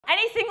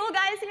Any single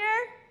guys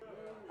here?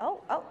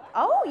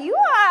 Oh, you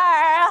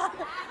are.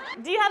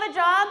 Do you have a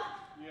job?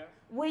 Yeah.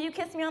 Will you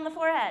kiss me on the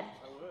forehead?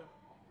 I would.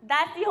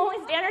 That's the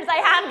only standards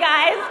I have,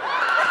 guys.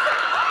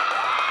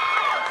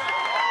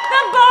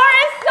 The bar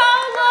is so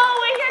low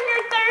when you're in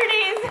your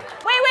 30s.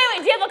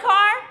 Wait, do you have a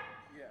car?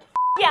 Yeah.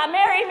 Yeah,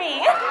 marry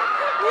me.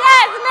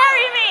 Yes,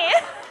 marry me.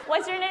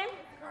 What's your name?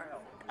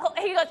 Kyle. Oh,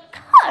 he goes,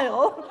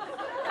 Kyle.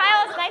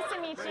 Kyle, it's nice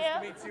to meet you.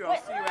 Nice to meet you. I'll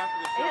see you after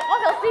the show. Oh,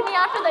 he'll see me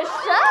after the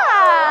show.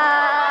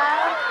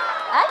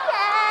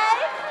 Okay.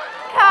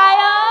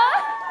 Kyle.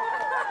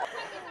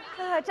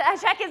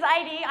 Check his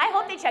ID. I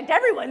hope they checked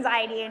everyone's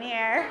ID in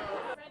here.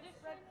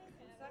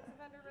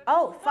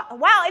 Oh,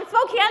 wow, in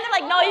Spokane, they're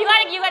like, no, you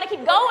gotta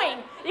keep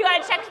going. You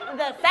gotta check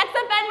the sex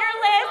offender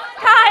list.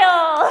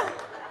 Kyle,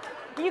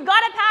 you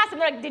gotta pass. And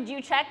they're like, did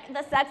you check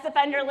the sex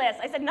offender list?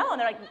 I said, no. And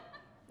they're like,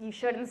 you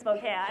should in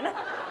Spokane.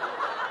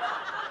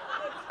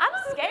 I'm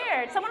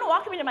scared. Someone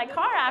walk me to my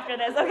car after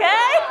this,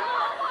 okay?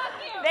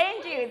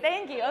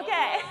 Thank you,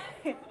 okay.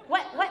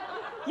 What?